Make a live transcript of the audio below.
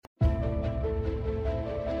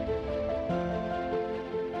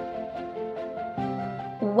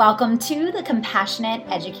Welcome to the Compassionate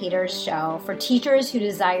Educators Show for teachers who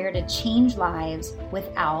desire to change lives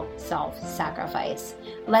without self-sacrifice.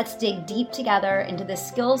 Let's dig deep together into the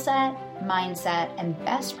skill set, mindset, and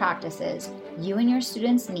best practices you and your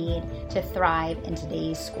students need to thrive in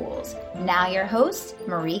today's schools. Now your host,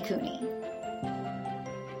 Marie Cooney.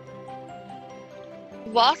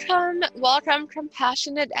 Welcome,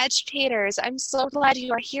 compassionate educators. I'm so glad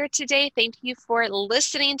you are here today. Thank you for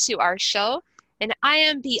listening to our show. And I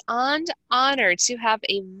am beyond honored to have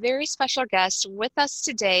a very special guest with us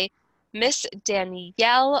today, Miss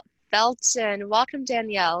Danielle Felton. Welcome,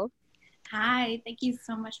 Danielle. Hi, thank you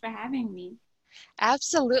so much for having me.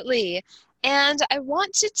 Absolutely. And I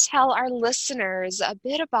want to tell our listeners a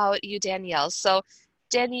bit about you, Danielle. So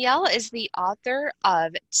Danielle is the author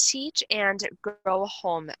of Teach and Go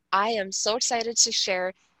Home. I am so excited to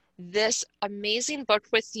share this amazing book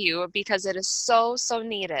with you because it is so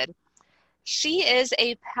needed. She is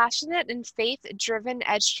a passionate and faith-driven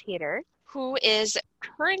educator who is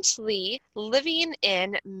currently living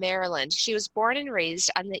in Maryland. She was born and raised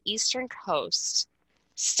on the Eastern Coast.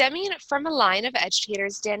 Stemming from a line of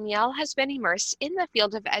educators, Danielle has been immersed in the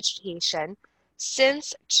field of education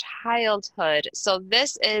since childhood. So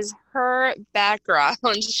this is her background.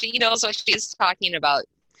 She knows what she's talking about.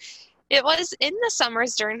 It was in the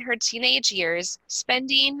summers during her teenage years,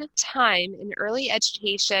 spending time in early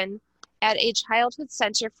education at a childhood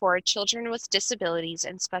center for children with disabilities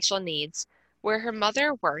and special needs, where her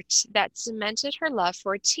mother worked, that cemented her love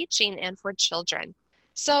for teaching and for children.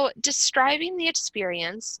 So, describing the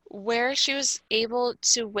experience where she was able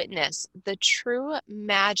to witness the true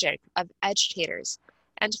magic of educators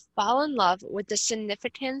and fall in love with the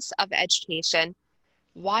significance of education,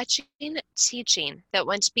 watching teaching that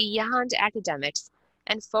went beyond academics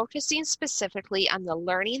and focusing specifically on the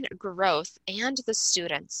learning, growth, and the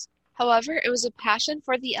students. However, it was a passion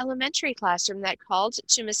for the elementary classroom that called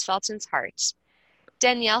to Miss Felton's heart.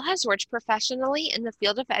 Danielle has worked professionally in the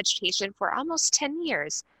field of education for almost 10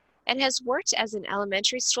 years and has worked as an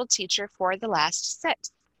elementary school teacher for the last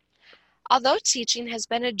 6. Although teaching has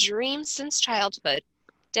been a dream since childhood,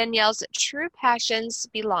 Danielle's true passions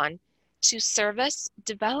belong to service,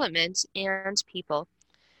 development, and people.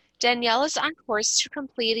 Danielle is on course to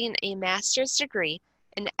completing a master's degree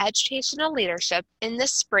in educational leadership in the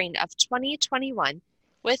spring of 2021,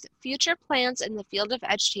 with future plans in the field of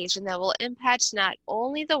education that will impact not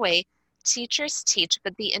only the way teachers teach,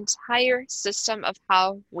 but the entire system of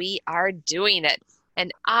how we are doing it.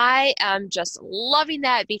 And I am just loving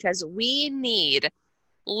that because we need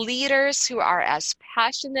leaders who are as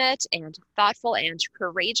passionate and thoughtful and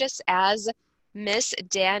courageous as Miss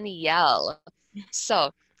Danielle.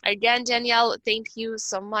 So again, Danielle, thank you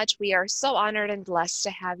so much. We are so honored and blessed to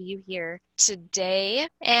have you here today.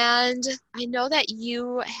 And I know that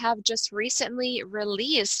you have just recently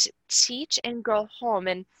released Teach and Go Home.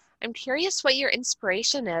 And I'm curious what your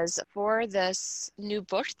inspiration is for this new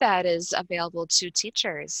book that is available to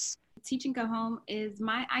teachers. Teach and Go Home is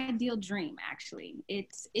my ideal dream, actually.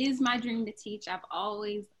 It is my dream to teach. I've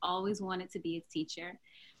always wanted to be a teacher.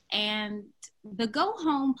 And the go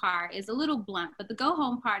home part is a little blunt, but the go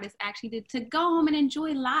home part is actually to go home and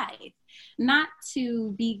enjoy life, not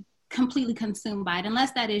to be completely consumed by it,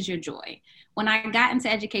 unless that is your joy. When I got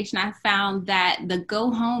into education, I found that the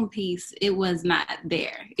go home piece, it was not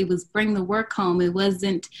there. It was bring the work home.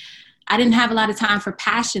 I didn't have a lot of time for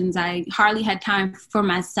passions. I hardly had time for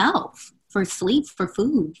myself, for sleep, for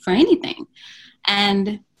food, for anything.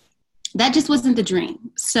 And that just wasn't the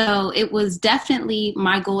dream. So it was definitely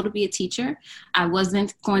my goal to be a teacher. I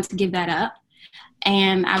wasn't going to give that up.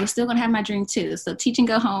 And I was still going to have my dream too. So Teach and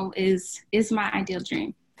Go Home is my ideal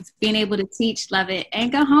dream. It's being able to teach, love it,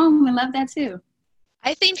 and go home and love that too.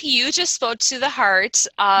 I think you just spoke to the heart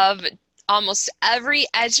of almost every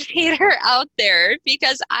educator out there,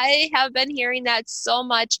 because I have been hearing that so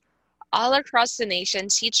much all across the nation.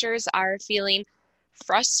 Teachers are feeling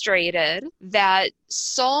frustrated that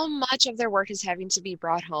so much of their work is having to be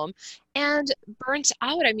brought home and burnt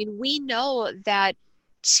out. I mean, we know that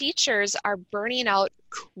teachers are burning out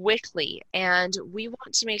quickly, and we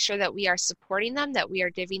want to make sure that we are supporting them, that we are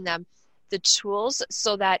giving them the tools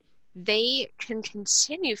so that they can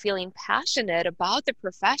continue feeling passionate about the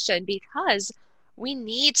profession, because we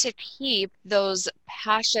need to keep those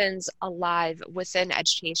passions alive within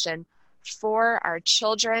education for our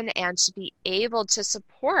children and to be able to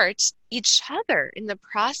support each other in the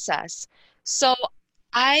process. So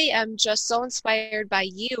I am just so inspired by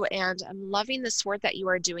you, and I'm loving this work that you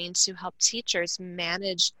are doing to help teachers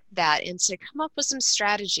manage that and to come up with some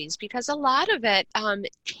strategies, because a lot of it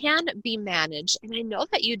can be managed. And I know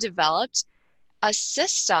that you developed a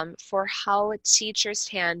system for how teachers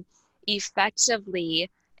can effectively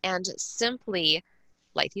and simply,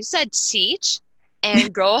 like you said, teach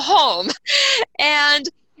and go home. And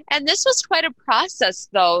this was quite a process,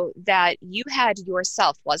 though, that you had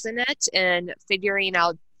yourself, wasn't it, in figuring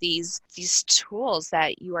out these tools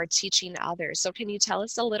that you are teaching others. So can you tell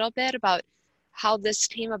us a little bit about how this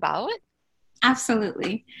came about?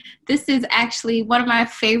 Absolutely. This is actually one of my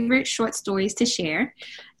favorite short stories to share.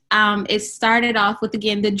 It started off with,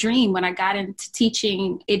 again, the dream. When I got into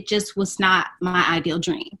teaching, it just was not my ideal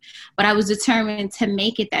dream, but I was determined to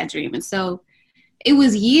make it that dream. And so it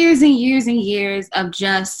was years and years and years of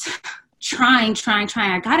just trying.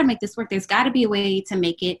 I got to make this work. There's got to be a way to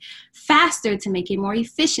make it faster, to make it more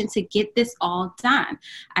efficient, to get this all done.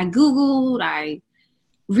 I Googled, I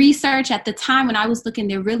researched. At the time when I was looking,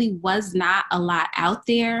 there really was not a lot out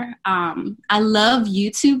there. I love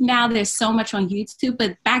YouTube now. There's so much on YouTube,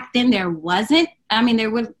 but back then there wasn't. I mean,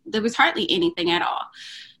 there was hardly anything at all.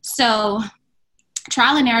 So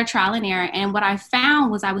trial and error. And what I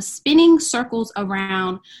found was I was spinning circles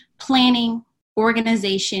around planning,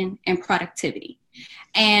 organization, and productivity.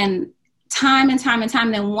 And time.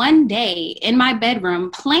 Then one day in my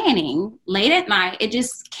bedroom planning late at night, it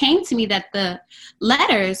just came to me that the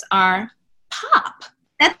letters are POP.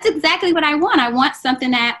 That's exactly what I want. I want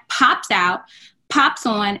something that pops out, pops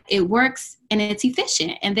on, it works, and it's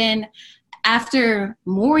efficient. And then after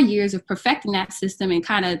more years of perfecting that system and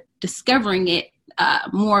kind of discovering it,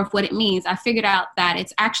 more of what it means, I figured out that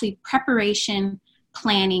it's actually preparation,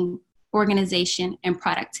 planning, organization, and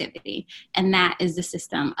productivity. And that is the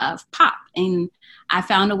system of POP. And I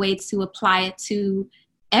found a way to apply it to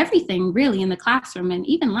everything really in the classroom and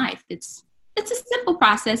even life. It's a simple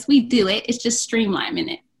process. We do it. It's just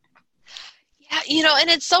streamlining it. Yeah, and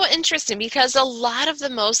it's so interesting because a lot of the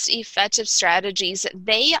most effective strategies,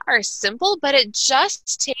 they are simple, but it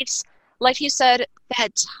just takes, like you said,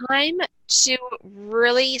 that time to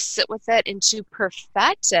really sit with it and to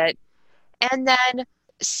perfect it. And then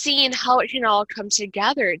seeing how it can all come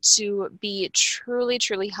together to be truly,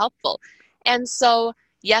 truly helpful. And so,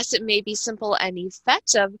 yes, it may be simple and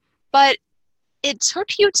effective, but it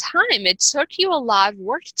took you time. It took you a lot of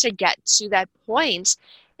work to get to that point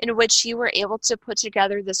in which you were able to put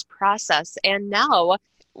together this process. And now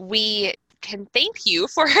we can thank you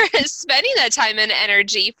for spending that time and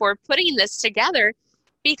energy for putting this together,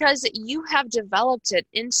 because you have developed it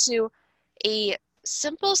into a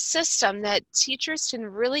simple system that teachers can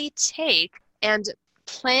really take and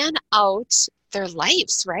plan out their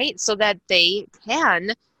lives, right? So that they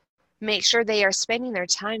can make sure they are spending their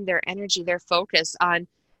time, their energy, their focus on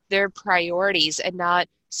their priorities and not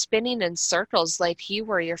spinning in circles like you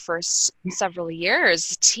were your first several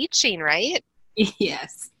years teaching, right?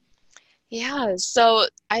 Yes. Yeah, so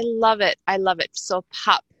I love it. So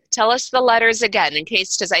POP, tell us the letters again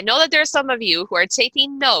because I know that there are some of you who are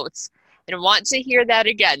taking notes and want to hear that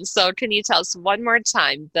again. So can you tell us one more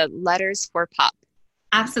time the letters for POP?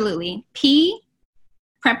 Absolutely. P,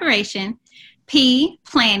 preparation, P,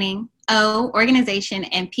 planning, O, organization,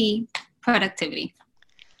 and P, productivity.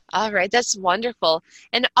 All right, that's wonderful.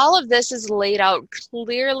 And all of this is laid out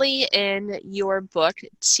clearly in your book,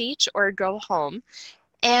 Teach or Go Home.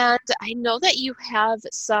 And I know that you have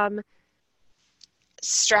some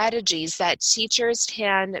strategies that teachers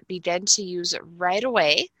can begin to use right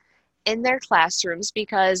away in their classrooms,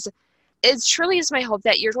 because it truly is my hope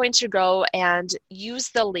that you're going to go and use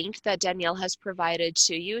the link that Danielle has provided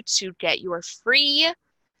to you to get your free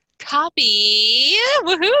copy,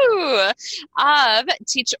 woohoo, of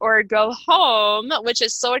Teach or Go Home, which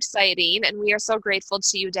is so exciting. And we are so grateful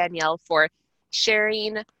to you, Danielle, for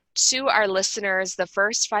sharing to our listeners the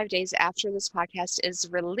first 5 days after this podcast is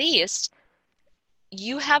released.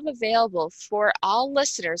 You have available for all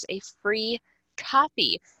listeners a free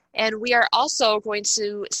copy. And we are also going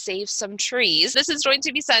to save some trees. This is going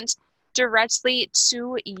to be sent directly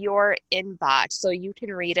to your inbox, so you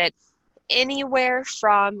can read it anywhere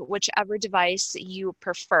from whichever device you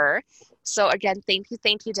prefer. So again, thank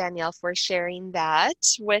you, Danielle, for sharing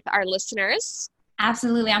that with our listeners.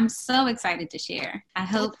 Absolutely. I'm so excited to share. I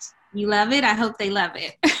hope you love it. I hope they love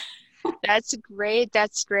it. That's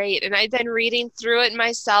great. And I've been reading through it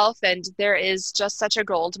myself, and there is just such a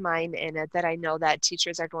gold mine in it that I know that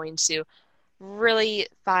teachers are going to really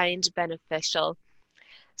find beneficial.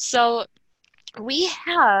 So we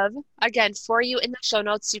have, again, for you in the show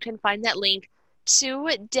notes, you can find that link to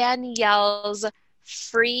Danielle's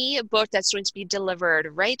free book that's going to be delivered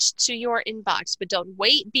right to your inbox. But don't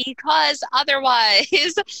wait, because otherwise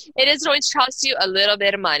it is going to cost you a little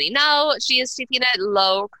bit of money. Now, she is keeping it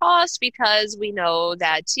low cost because we know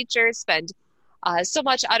that teachers spend so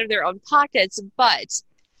much out of their own pockets, but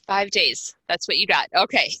 5 days, that's what you got.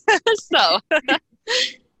 Okay. So,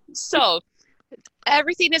 so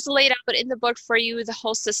everything is laid out in the book for you, the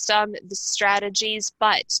whole system, the strategies,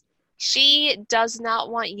 but she does not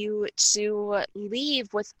want you to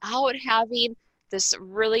leave without having this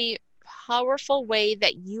really powerful way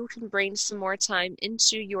that you can bring some more time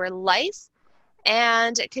into your life.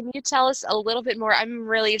 And can you tell us a little bit more? I'm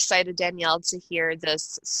really excited, Danielle, to hear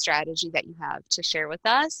this strategy that you have to share with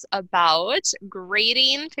us about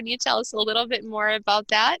grading. Can you tell us a little bit more about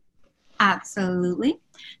that? Absolutely.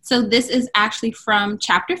 So this is actually from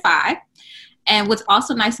chapter 5. And what's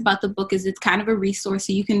also nice about the book is it's kind of a resource,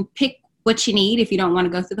 so you can pick what you need if you don't want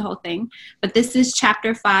to go through the whole thing. But this is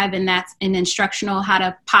chapter 5, and that's an instructional, how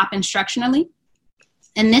to pop instructionally.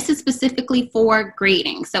 And this is specifically for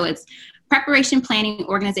grading. So it's preparation, planning,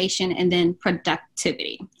 organization, and then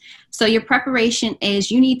productivity. So your preparation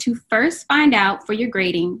is you need to first find out for your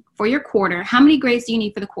grading, for your quarter, how many grades do you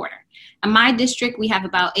need for the quarter? In my district, we have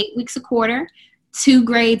about 8 weeks a quarter, 2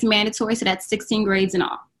 grades mandatory, so that's 16 grades in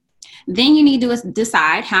all. Then you need to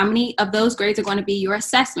decide how many of those grades are going to be your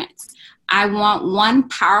assessments. I want one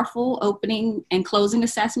powerful opening and closing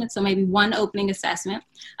assessment, so maybe one opening assessment,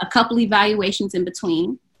 a couple evaluations in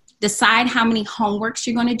between. Decide how many homeworks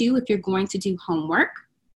you're going to do if you're going to do homework,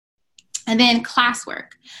 and then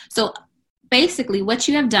classwork. So basically what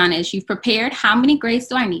you have done is you've prepared how many grades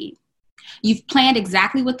do I need. You've planned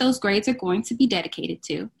exactly what those grades are going to be dedicated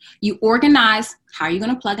to. You organize how you're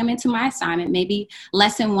going to plug them into my assignment. Maybe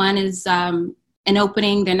lesson 1 is an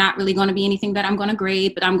opening. They're not really going to be anything that I'm going to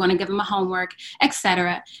grade, but I'm going to give them a homework,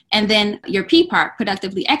 etc. And then your P part,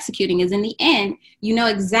 productively executing, is in the end, you know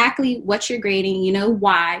exactly what you're grading, you know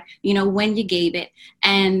why, you know when you gave it.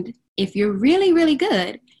 And if you're really, really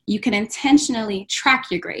good, you can intentionally track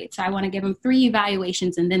your grades. So I want to give them 3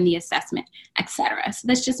 evaluations and then the assessment, etc. So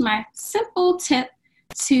that's just my simple tip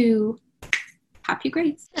to pop your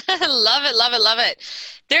grades. Love it, love it, love it.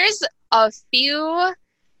 There's a few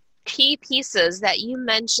key pieces that you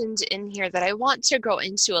mentioned in here that I want to go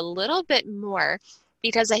into a little bit more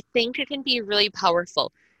because I think it can be really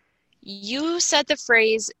powerful. You said the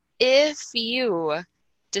phrase, if you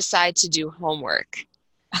decide to do homework,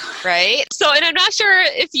 right? So, and I'm not sure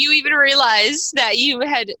if you even realized that you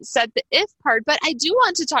had said the if part, but I do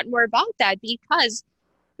want to talk more about that because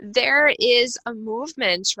there is a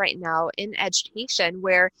movement right now in education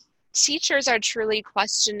where teachers are truly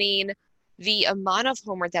questioning the amount of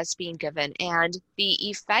homework that's being given and the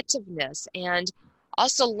effectiveness, and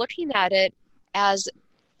also looking at it as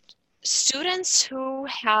students who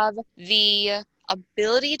have the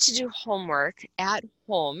ability to do homework at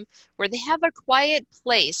home where they have a quiet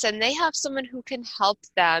place and they have someone who can help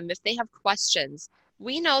them if they have questions.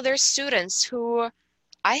 We know there's students who,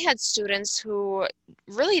 I had students who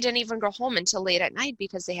really didn't even go home until late at night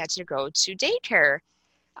because they had to go to daycare.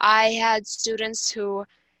 I had students who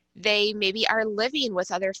they maybe are living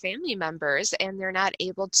with other family members and they're not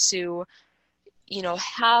able to,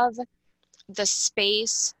 have the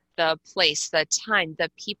space, the place, the time,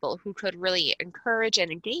 the people who could really encourage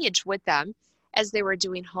and engage with them as they were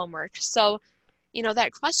doing homework. So,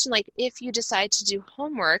 that question, like if you decide to do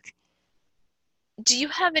homework, do you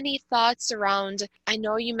have any thoughts around, I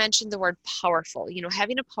know you mentioned the word powerful,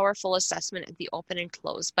 having a powerful assessment at the open and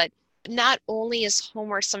close, but not only is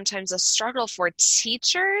homework sometimes a struggle for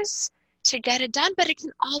teachers to get it done, but it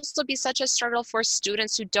can also be such a struggle for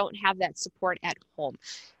students who don't have that support at home.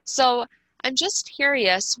 So I'm just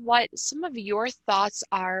curious what some of your thoughts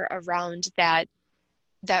are around that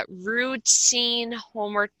routine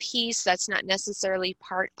homework piece that's not necessarily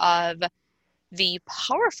part of the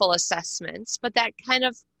powerful assessments, but that kind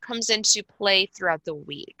of comes into play throughout the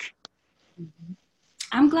week.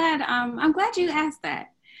 I'm glad you asked that.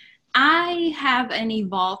 I have an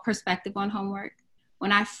evolved perspective on homework.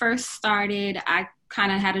 When I first started, I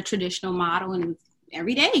kind of had a traditional model, and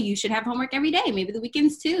every day you should have homework every day, maybe the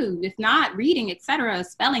weekends too, if not reading, etc.,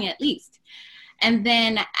 spelling at least. And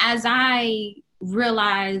then as I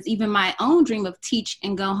realized even my own dream of teach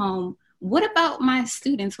and go home, what about my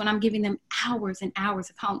students when I'm giving them hours and hours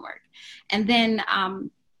of homework? And then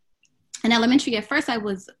in elementary, at first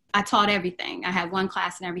I taught everything. I had one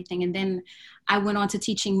class and everything. And then I went on to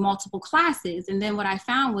teaching multiple classes. And then what I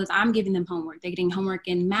found was I'm giving them homework. They're getting homework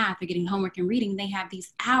in math. They're getting homework in reading. They have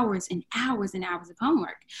these hours and hours and hours of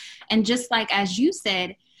homework. And just like, as you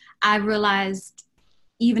said, I realized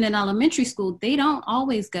even in elementary school, they don't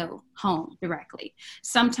always go home directly.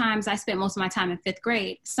 Sometimes I spent most of my time in 5th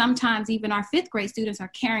grade. Sometimes even our 5th grade students are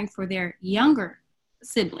caring for their younger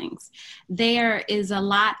siblings. There is a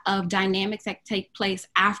lot of dynamics that take place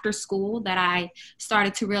after school that I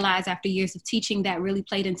started to realize after years of teaching that really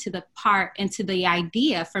played into the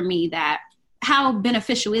idea for me that how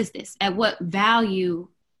beneficial is this? At what value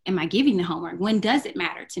am I giving the homework? When does it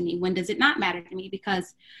matter to me? When does it not matter to me?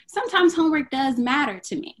 Because sometimes homework does matter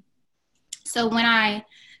to me. So when I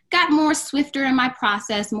got more swifter in my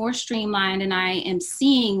process, more streamlined, and I am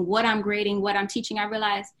seeing what I'm grading, what I'm teaching, I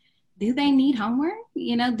realized, do they need homework?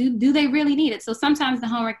 Do they really need it? So sometimes the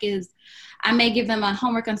homework is, I may give them a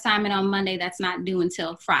homework assignment on Monday that's not due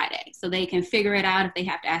until Friday. So they can figure it out. If they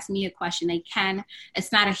have to ask me a question, they can.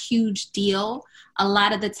 It's not a huge deal. A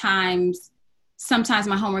lot of the times, sometimes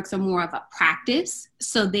my homeworks are more of a practice.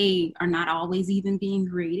 So they are not always even being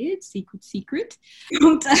graded. Secret.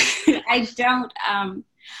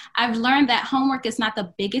 I've learned that homework is not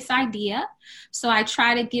the biggest idea. So I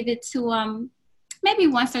try to give it to maybe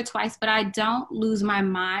once or twice, but I don't lose my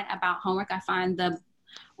mind about homework. I find the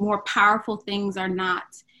more powerful things are not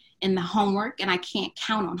in the homework, and I can't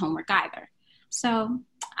count on homework either. So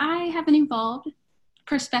I have an evolved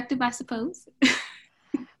perspective, I suppose.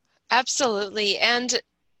 Absolutely. And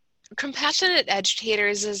Compassionate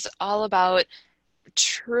Educators is all about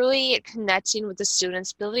truly connecting with the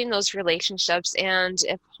students, building those relationships. And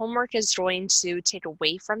if homework is going to take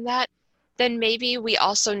away from that, then maybe we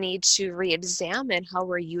also need to re-examine how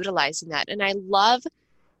we're utilizing that. And I love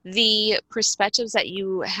the perspectives that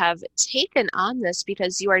you have taken on this,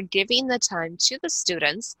 because you are giving the time to the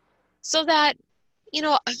students so that,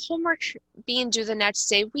 a homework being due the next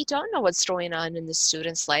day, we don't know what's going on in the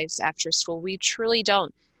students' lives after school. We truly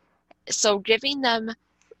don't. So giving them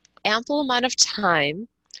ample amount of time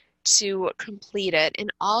to complete it,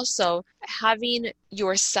 and also having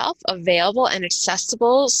yourself available and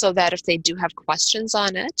accessible so that if they do have questions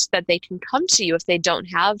on it, that they can come to you if they don't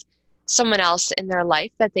have someone else in their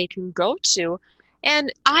life that they can go to.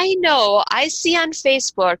 And I know I see on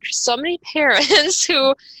Facebook so many parents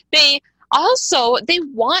who they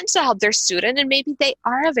want to help their student, and maybe they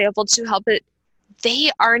are available to help it.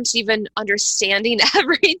 They aren't even understanding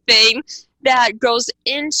everything that goes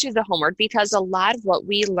into the homework, because a lot of what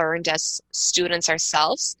we learned as students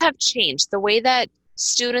ourselves have changed. The way that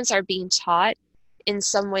students are being taught in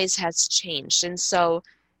some ways has changed. And so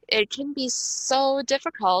it can be so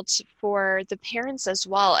difficult for the parents as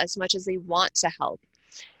well, as much as they want to help.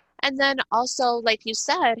 And then also, like you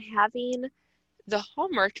said, having the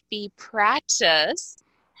homework be practice.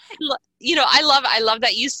 I love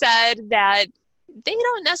that you said that they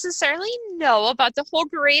don't necessarily know about the whole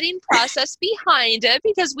grading process behind it,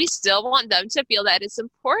 because we still want them to feel that it's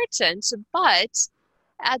important. But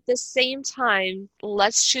at the same time,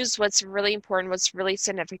 let's choose what's really important, what's really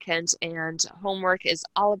significant, and homework is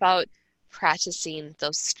all about practicing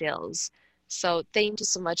those skills. So thank you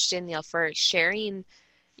so much, Danielle, for sharing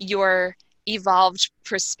your evolved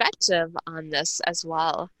perspective on this as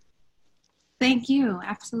well. Thank you.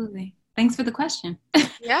 Absolutely. Thanks for the question.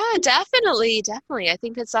 Yeah, definitely. I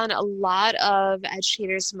think it's on a lot of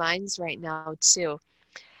educators' minds right now, too.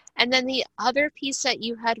 And then the other piece that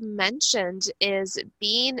you had mentioned is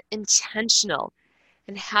being intentional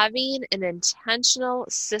and having an intentional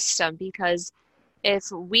system, because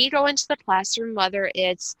if we go into the classroom, whether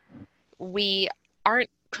it's we aren't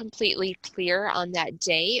completely clear on that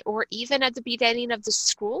day, or even at the beginning of the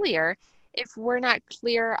school year, if we're not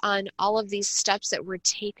clear on all of these steps that we're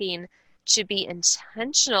taking to be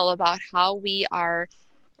intentional about how we are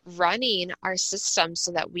running our system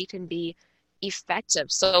so that we can be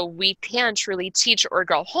effective, so we can truly teach or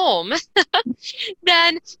go home,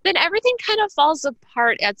 then everything kind of falls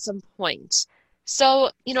apart at some point.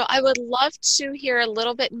 So, I would love to hear a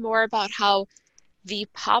little bit more about how the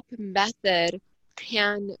POP method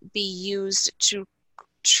can be used to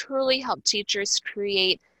truly help teachers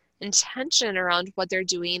create intention around what they're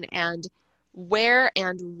doing, and where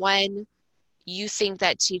and when you think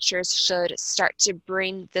that teachers should start to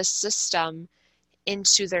bring this system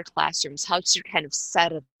into their classrooms, how to kind of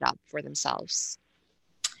set it up for themselves.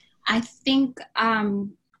 I think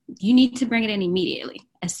you need to bring it in immediately,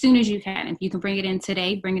 as soon as you can. If you can bring it in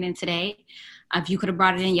today, bring it in today. If you could have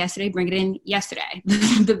brought it in yesterday, bring it in yesterday.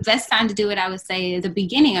 The best time to do it, I would say, is the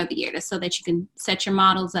beginning of the year, so that you can set your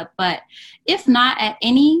models up. But if not, at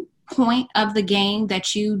any point of the game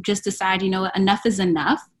that you just decide, enough is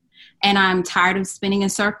enough, and I'm tired of spinning in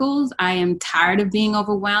circles, I am tired of being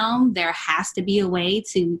overwhelmed, there has to be a way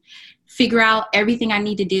to figure out everything I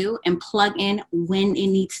need to do and plug in when it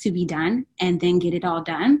needs to be done, and then get it all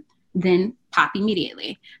done, then pop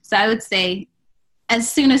immediately. So I would say, as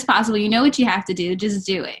soon as possible, you know what you have to do, just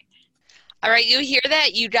do it. All right, you hear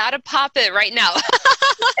that? You got to pop it right now.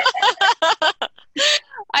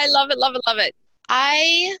 Love it, love it, love it.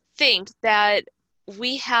 I think that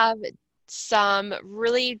we have some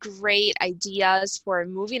really great ideas for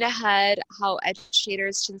moving ahead, how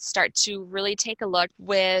educators can start to really take a look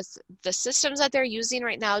with the systems that they're using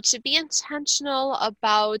right now to be intentional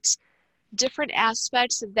about different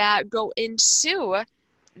aspects that go into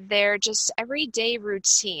their just everyday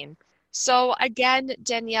routine. So again,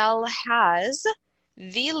 Danielle has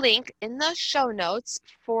the link in the show notes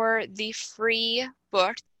for the free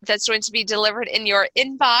book that's going to be delivered in your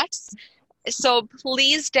inbox. So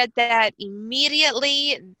please get that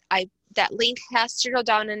immediately. That link has to go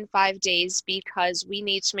down in 5 days because we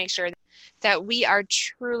need to make sure that we are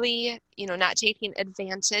truly, not taking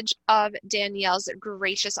advantage of Danielle's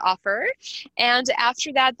gracious offer. And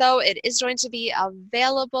after that, though, it is going to be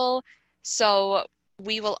available. So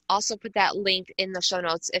we will also put that link in the show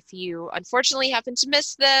notes if you unfortunately happen to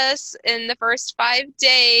miss this in the first 5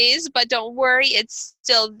 days. But don't worry, it's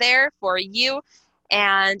still there for you.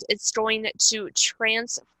 And it's going to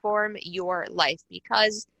transform your life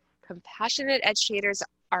because compassionate educators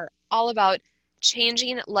are all about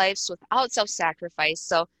changing lives without self-sacrifice.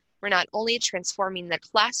 So we're not only transforming the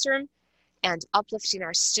classroom and uplifting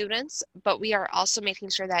our students, but we are also making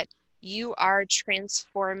sure that you are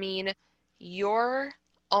transforming your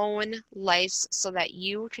own lives so that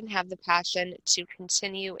you can have the passion to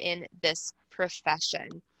continue in this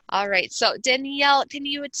profession. All right, so Danielle, can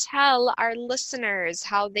you tell our listeners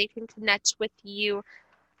how they can connect with you?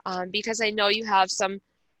 Because I know you have some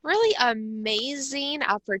really amazing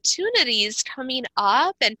opportunities coming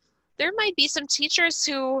up, and there might be some teachers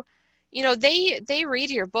who, they read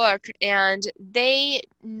your book and they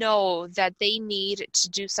know that they need to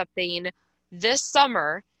do something this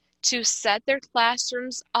summer to set their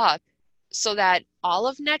classrooms up so that all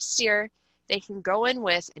of next year they can go in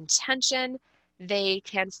with intention. They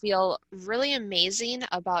can feel really amazing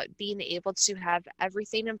about being able to have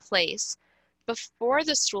everything in place before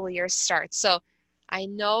the school year starts. So I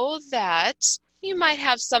know that you might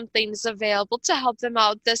have some things available to help them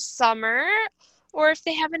out this summer, or if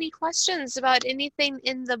they have any questions about anything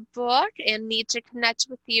in the book and need to connect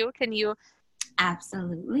with you, can you?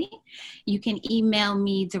 Absolutely. You can email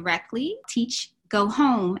me directly,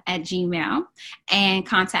 teachgohome@gmail.com, and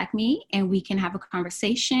contact me, and we can have a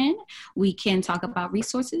conversation. We can talk about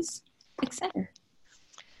resources, etc.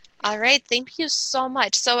 All right. Thank you so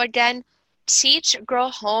much. So again,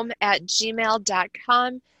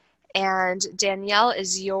 teachgrowhome@gmail.com. And Danielle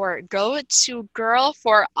is your go-to girl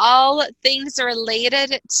for all things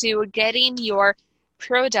related to getting your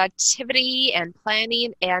productivity and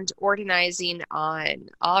planning and organizing on.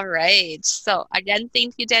 All right. So again,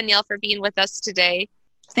 thank you, Danielle, for being with us today.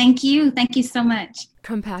 Thank you. Thank you so much.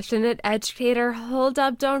 Compassionate educator, hold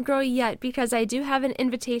up, don't grow yet, because I do have an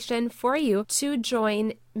invitation for you to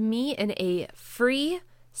join me in a free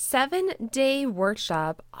 7-day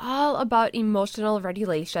workshop all about emotional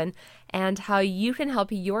regulation and how you can help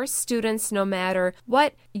your students no matter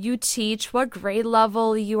what you teach, what grade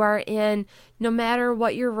level you are in, no matter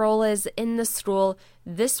what your role is in the school.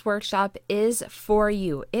 This workshop is for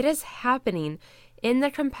you. It is happening in the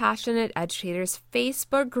Compassionate Educators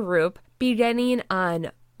Facebook group beginning on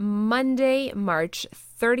Monday, March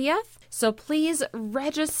 30th. So please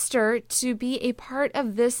register to be a part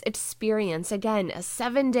of this experience. Again, a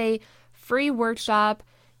 7-day free workshop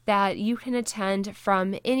that you can attend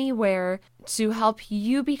from anywhere to help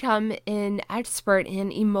you become an expert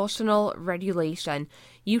in emotional regulation.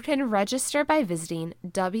 You can register by visiting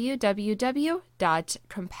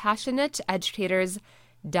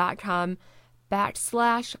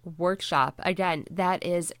www.compassionateeducators.com/workshop. Again, that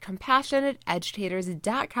is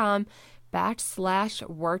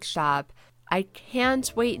compassionateeducators.com/workshop. I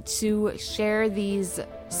can't wait to share these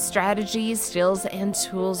strategies, skills, and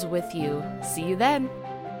tools with you. See you then.